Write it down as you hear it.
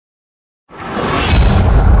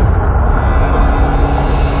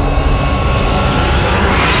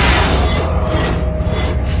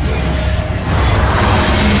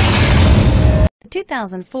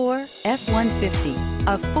2004 F-150.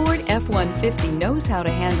 A Ford F-150 knows how to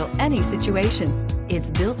handle any situation. It's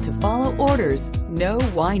built to follow orders, no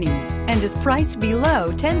whining, and is priced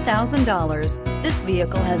below $10,000. This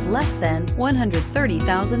vehicle has less than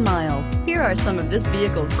 130,000 miles. Here are some of this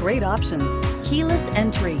vehicle's great options: keyless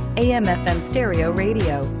entry, AM/FM stereo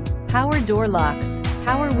radio, power door locks,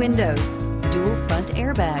 power windows, dual front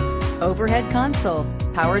airbags, overhead console,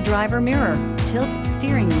 power driver mirror, tilt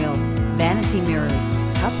steering wheel, vanity mirrors,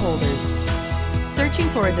 cup holders.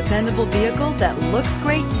 Searching for a dependable vehicle that looks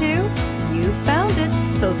great too? You found it,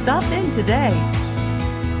 so stop in today.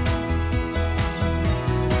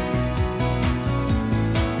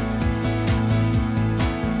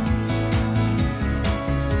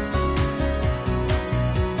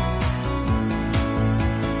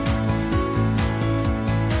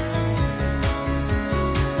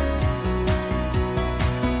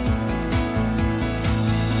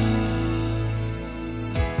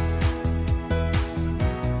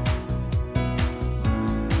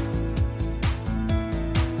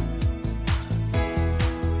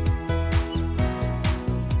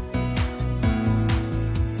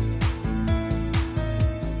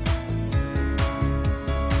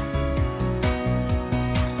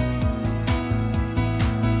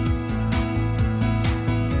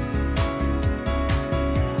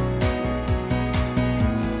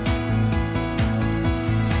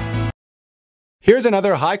 Here's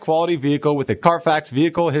another high-quality vehicle with a Carfax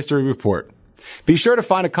Vehicle History Report. Be sure to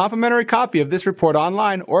find a complimentary copy of this report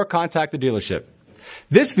online or contact the dealership.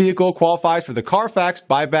 This vehicle qualifies for the Carfax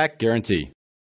Buyback Guarantee.